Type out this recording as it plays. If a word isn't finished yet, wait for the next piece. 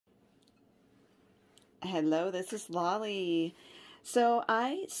Hello, this is Lolly. So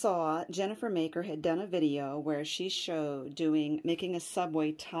I saw Jennifer Maker had done a video where she showed making a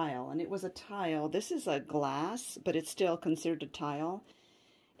subway tile, and it was a tile. This is a glass, but it's still considered a tile,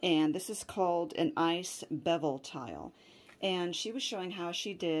 and this is called an ice bevel tile. And she was showing how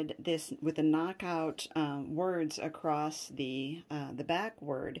she did this with the knockout words across the back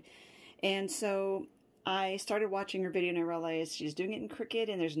word. And so I started watching her video and I realized she's doing it in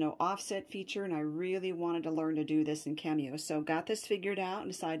Cricut and there's no offset feature, and I really wanted to learn to do this in Cameo. So got this figured out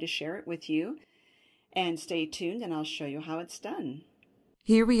and decided to share it with you. And stay tuned and I'll show you how it's done.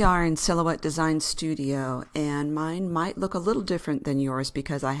 Here we are in Silhouette Design Studio, and mine might look a little different than yours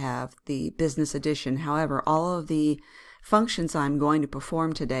because I have the business edition. However, all of the functions I'm going to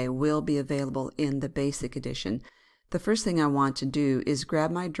perform today will be available in the basic edition. The first thing I want to do is grab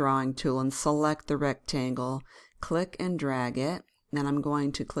my drawing tool and select the rectangle, click and drag it. Then I'm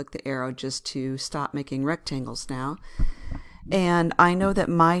going to click the arrow just to stop making rectangles now. And I know that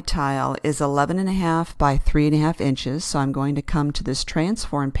my tile is 11.5 by 3.5 inches, so I'm going to come to this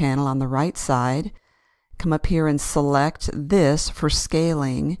transform panel on the right side, come up here and select this for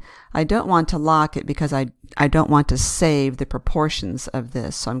scaling. I don't want to lock it because I don't want to save the proportions of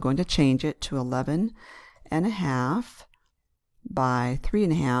this, so I'm going to change it to 11.5 by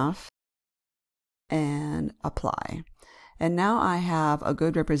 3.5 and apply. And now I have a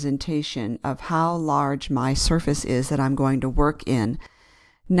good representation of how large my surface is that I'm going to work in.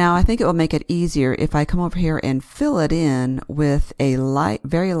 Now I think it will make it easier if I come over here and fill it in with a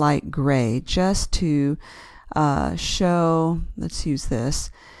very light gray, just to show, let's use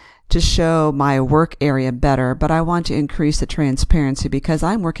this, to show my work area better, but I want to increase the transparency because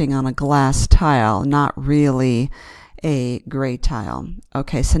I'm working on a glass tile, not really a gray tile.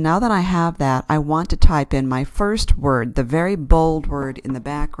 Okay, so now that I have that, I want to type in my first word, the very bold word in the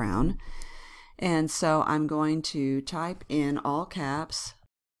background. And so I'm going to type in all caps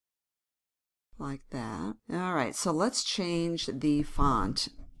like that. All right, so let's change the font.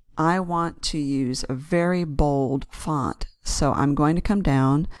 I want to use a very bold font. So I'm going to come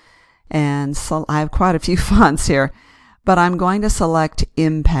down and so I have quite a few fonts here, but I'm going to select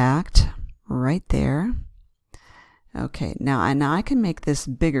Impact right there. Okay, now I can make this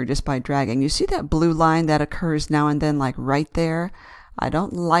bigger just by dragging. You see that blue line that occurs now and then, like right there? I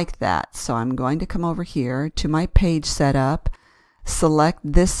don't like that, so I'm going to come over here to my page setup, select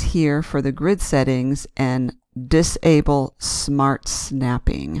this here for the grid settings, and disable smart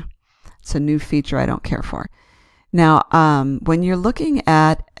snapping. It's a new feature I don't care for. Now, when you're looking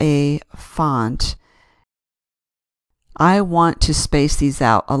at a font, I want to space these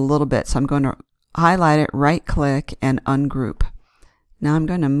out a little bit, so I'm going to highlight it, right click, and ungroup. Now I'm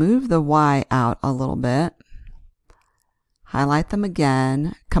going to move the Y out a little bit, highlight them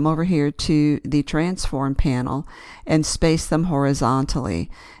again, come over here to the transform panel and space them horizontally.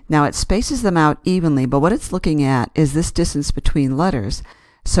 Now it spaces them out evenly, but what it's looking at is this distance between letters.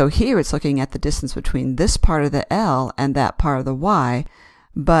 So here it's looking at the distance between this part of the L and that part of the Y,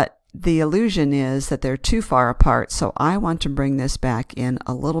 but the illusion is that they're too far apart, so I want to bring this back in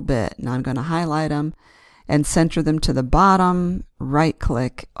a little bit. Now I'm going to highlight them and center them to the bottom, right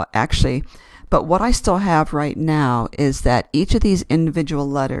click, actually, but what I still have right now is that each of these individual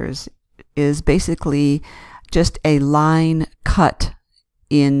letters is basically just a line cut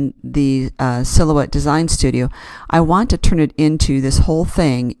in the Silhouette Design Studio. I want to turn it into this whole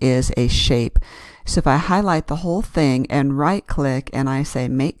thing is a shape. So if I highlight the whole thing and right click and I say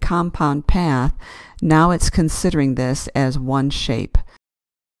make compound path, now it's considering this as one shape.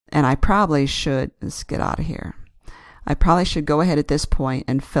 And I probably should, let's get out of here. I probably should go ahead at this point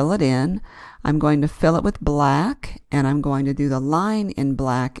and fill it in. I'm going to fill it with black, and I'm going to do the line in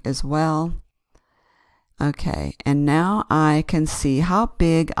black as well. Okay, and now I can see how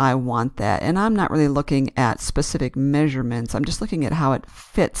big I want that. And I'm not really looking at specific measurements. I'm just looking at how it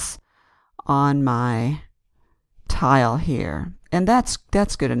fits on my tile here, and that's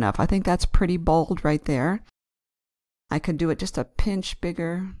good enough. I think that's pretty bold right there. I could do it just a pinch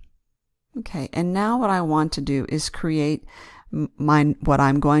bigger. Okay, and now what I want to do is create what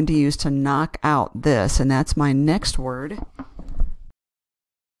I'm going to use to knock out this, and that's my next word.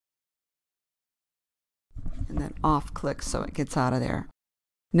 And then off click so it gets out of there.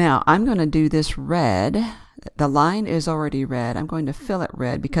 Now I'm going to do this red. The line is already red. I'm going to fill it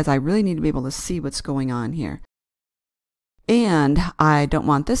red because I really need to be able to see what's going on here. And I don't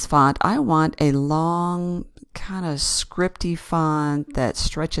want this font. I want a long kind of scripty font that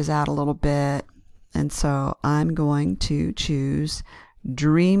stretches out a little bit. And so I'm going to choose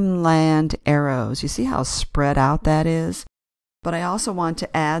Dreamland Arrows. You see how spread out that is? but I also want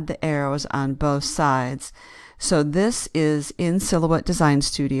to add the arrows on both sides. So this is in Silhouette Design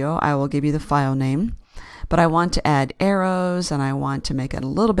Studio. I will give you the file name, but I want to add arrows and I want to make it a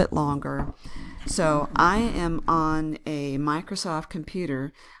little bit longer. So I am on a Microsoft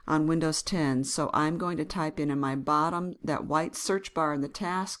computer on Windows 10, so I'm going to type in my bottom, that white search bar in the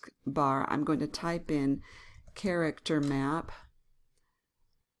task bar, I'm going to type in character map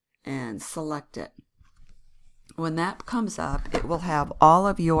and select it. When that comes up, it will have all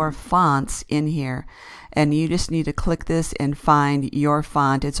of your fonts in here, and you just need to click this and find your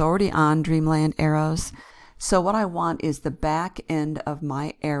font. It's already on Dreamland Arrows. So what I want is the back end of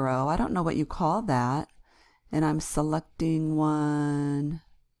my arrow. I don't know what you call that. And I'm selecting one.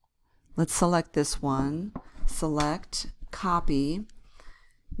 Let's select this one. Select, copy.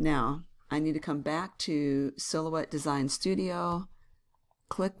 Now, I need to come back to Silhouette Design Studio,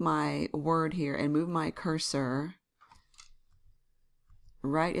 click my word here and move my cursor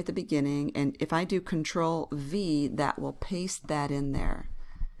right at the beginning. And if I do Control V, that will paste that in there.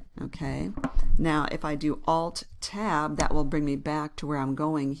 Okay, now if I do Alt Tab, that will bring me back to where I'm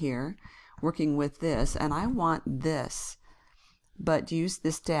going here, working with this, and I want this, but use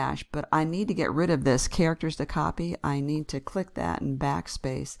this dash, but I need to get rid of this characters to copy. I need to click that and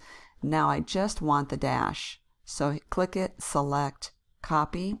backspace. Now I just want the dash, so click it, select,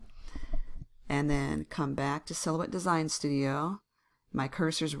 copy, and then come back to Silhouette Design Studio. My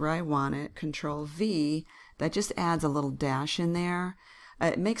cursor's where I want it, Control V, that just adds a little dash in there.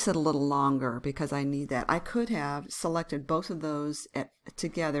 It makes it a little longer because I need that. I could have selected both of those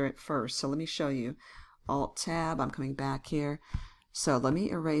together at first. So let me show you. Alt Tab, I'm coming back here. So let me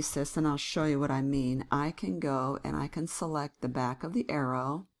erase this and I'll show you what I mean. I can go and I can select the back of the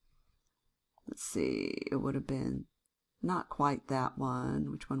arrow. Let's see, it would have been not quite that one.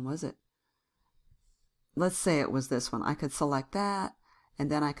 Which one was it? Let's say it was this one. I could select that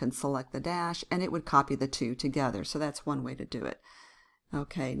and then I can select the dash and it would copy the two together. So that's one way to do it.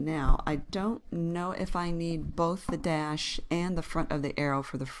 Okay, now I don't know if I need both the dash and the front of the arrow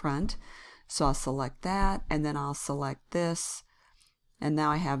for the front. So I'll select that and then I'll select this. And now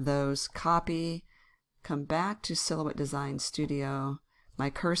I have those. Copy, come back to Silhouette Design Studio. My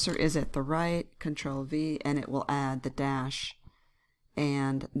cursor is at the right, Control V, and it will add the dash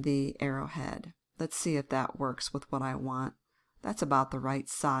and the arrowhead. Let's see if that works with what I want. That's about the right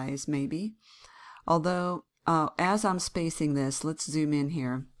size maybe. Although as I'm spacing this, let's zoom in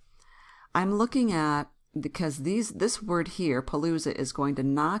here. I'm looking at, because this word here, Palooza, is going to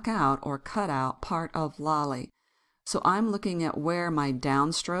knock out or cut out part of lolly. So I'm looking at where my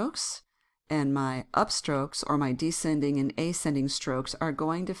downstrokes and my upstrokes or my descending and ascending strokes are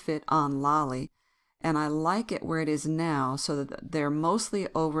going to fit on lolly. And I like it where it is now so that they're mostly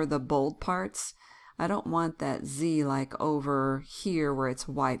over the bold parts. I don't want that Z like over here where it's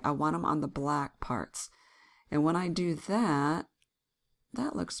white. I want them on the black parts. And when I do that,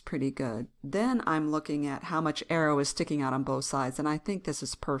 that looks pretty good. Then I'm looking at how much arrow is sticking out on both sides, and I think this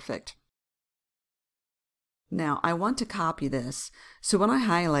is perfect. Now I want to copy this. So when I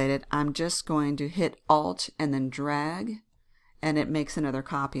highlight it, I'm just going to hit Alt and then drag, and it makes another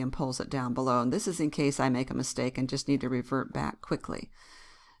copy and pulls it down below. And this is in case I make a mistake and just need to revert back quickly.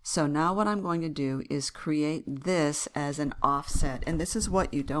 So now what I'm going to do is create this as an offset, and this is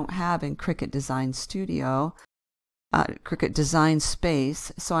what you don't have in Cricut Design Studio, Cricut Design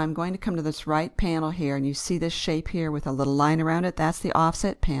Space. So I'm going to come to this right panel here, and you see this shape here with a little line around it. That's the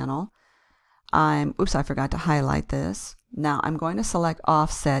offset panel. Oops, I forgot to highlight this. Now I'm going to select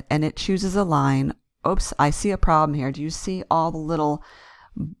offset, and it chooses a line. Oops, I see a problem here. Do you see all the little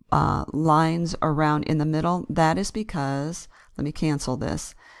lines around in the middle? That is because, let me cancel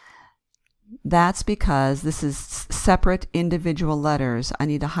this. That's because this is separate individual letters. I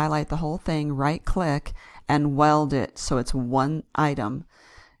need to highlight the whole thing, right click, and weld it so it's one item.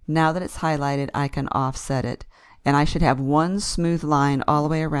 Now that it's highlighted, I can offset it. And I should have one smooth line all the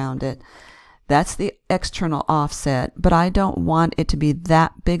way around it. That's the external offset, but I don't want it to be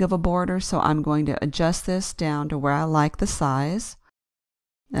that big of a border, so I'm going to adjust this down to where I like the size.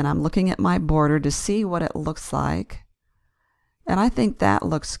 And I'm looking at my border to see what it looks like. And I think that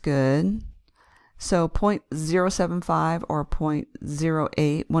looks good. So 0.075 or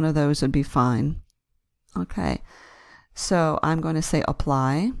 0.08, one of those would be fine. Okay, so I'm going to say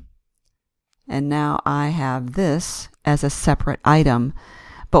apply. And now I have this as a separate item.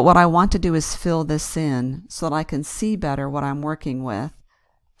 But what I want to do is fill this in so that I can see better what I'm working with.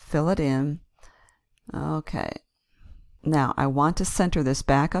 Fill it in. Okay. Now I want to center this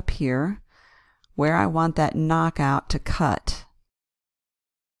back up here where I want that knockout to cut.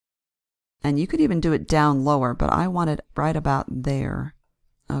 And you could even do it down lower, but I want it right about there.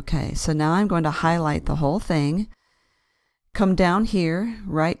 Okay, so now I'm going to highlight the whole thing. Come down here,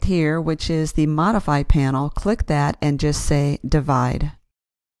 right here, which is the Modify panel. Click that and just say Divide.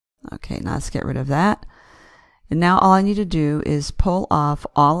 Okay, now let's get rid of that. And now all I need to do is pull off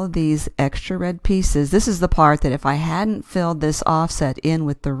all of these extra red pieces. This is the part that if I hadn't filled this offset in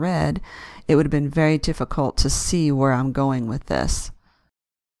with the red, it would have been very difficult to see where I'm going with this.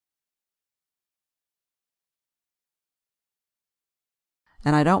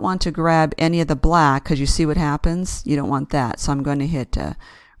 And I don't want to grab any of the black because you see what happens? You don't want that. So I'm going to hit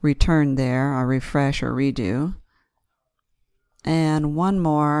return there, or refresh or redo. And one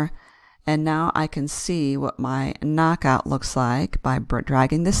more. And now I can see what my knockout looks like by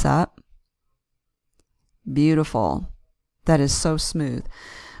dragging this up. Beautiful. That is so smooth.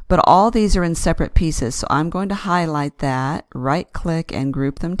 But all these are in separate pieces, so I'm going to highlight that, right click and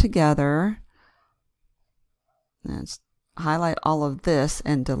group them together. Let's highlight all of this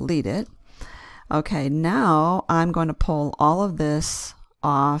and delete it. Okay, now I'm going to pull all of this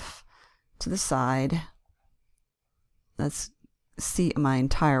off to the side. Let's see my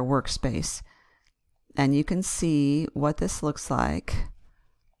entire workspace, and you can see what this looks like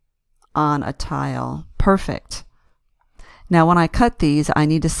on a tile. Perfect. Now when I cut these, I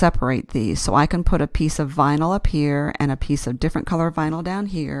need to separate these, so I can put a piece of vinyl up here and a piece of different color vinyl down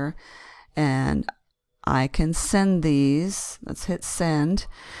here, and I can send these. Let's hit send.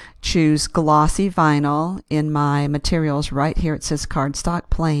 Choose glossy vinyl. In my materials right here it says cardstock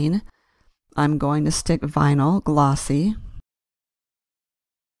plain. I'm going to stick vinyl glossy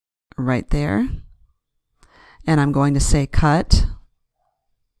right there, and I'm going to say cut,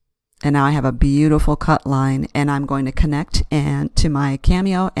 and now I have a beautiful cut line, and I'm going to connect to my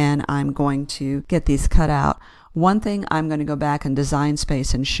Cameo, and I'm going to get these cut out. One thing I'm going to go back in Design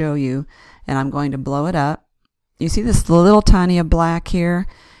Space and show you, and I'm going to blow it up. You see this little tiny of black here?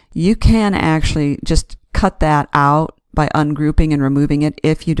 You can actually just cut that out by ungrouping and removing it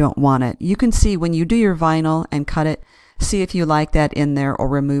if you don't want it. You can see when you do your vinyl and cut it, see if you like that in there or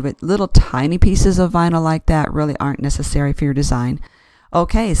remove it. Little tiny pieces of vinyl like that really aren't necessary for your design.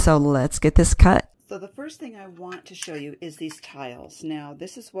 Okay, so let's get this cut. So the first thing I want to show you is these tiles. Now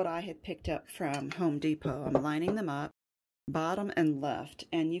this is what I had picked up from Home Depot. I'm lining them up bottom and left,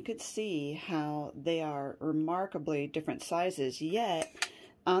 and you could see how they are remarkably different sizes, yet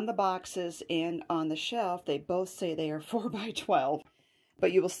on the boxes and on the shelf they both say they are 4 by 12.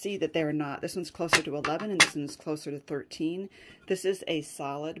 But you will see that they're not. This one's closer to 11 and this one's closer to 13. This is a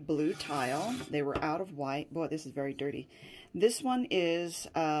solid blue tile. They were out of white. Boy, this is very dirty. This one is,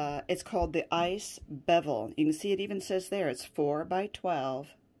 it's called the Ice Bevel. You can see it even says there, it's 4 by 12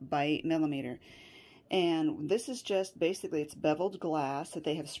 by 8 millimeter. And this is just, basically, it's beveled glass that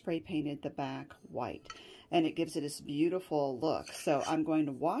they have spray painted the back white. And it gives it this beautiful look. So I'm going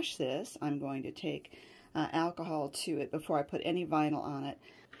to wash this. I'm going to take alcohol to it before I put any vinyl on it.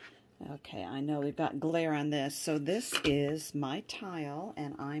 Okay, I know we've got glare on this, so this is my tile,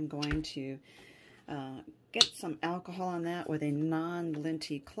 and I'm going to get some alcohol on that with a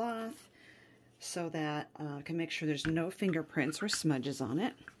non-linty cloth so that I can make sure there's no fingerprints or smudges on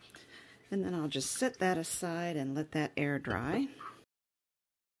it. And then I'll just set that aside and let that air dry.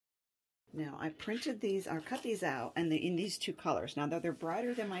 Now I printed these, or cut these out, and in these two colors. Now they're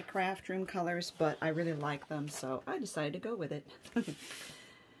brighter than my craft room colors, but I really like them, so I decided to go with it.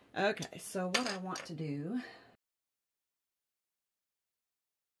 Okay, so what I want to do,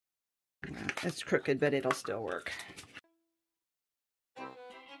 it's crooked, but it'll still work.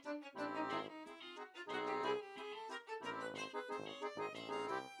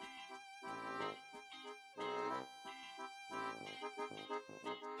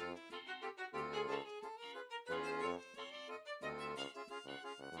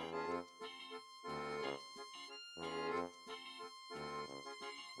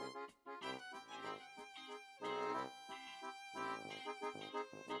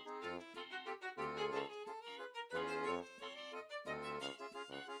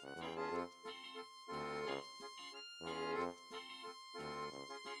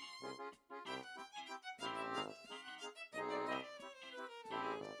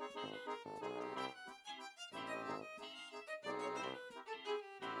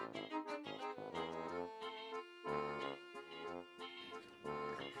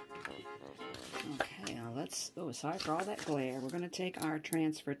 Okay, now let's, oh, sorry for all that glare. We're going to take our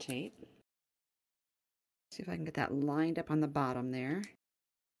transfer tape. See if I can get that lined up on the bottom there.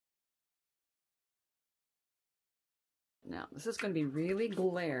 Now, this is going to be really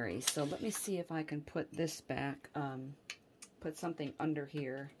glary, so let me see if I can put this back, put something under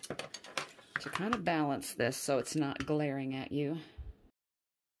here to kind of balance this so it's not glaring at you.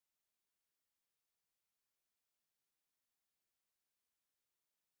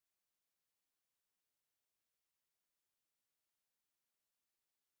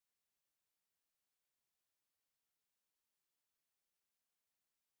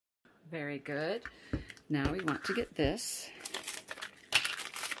 Very good. Now we want to get this.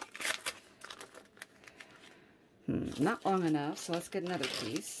 Not long enough, so let's get another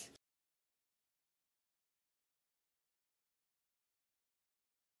piece.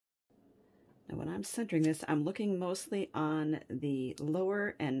 Now when I'm centering this, I'm looking mostly on the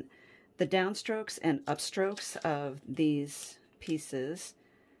lower and the downstrokes and upstrokes of these pieces.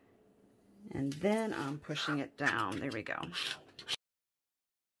 And then I'm pushing it down. There we go.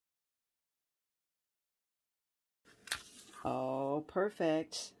 Oh,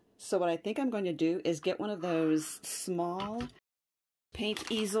 perfect. So what I think I'm going to do is get one of those small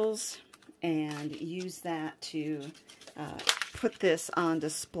paint easels and use that to put this on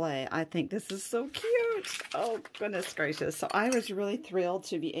display. I think this is so cute. Oh, goodness gracious. So I was really thrilled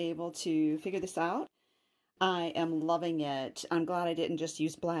to be able to figure this out. I am loving it. I'm glad I didn't just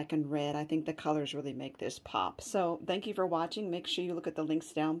use black and red. I think the colors really make this pop. So thank you for watching. Make sure you look at the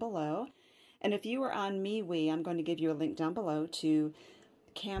links down below. And if you are on MeWe, I'm going to give you a link down below to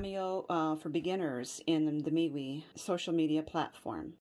Cameo for beginners in the MeWe social media platform.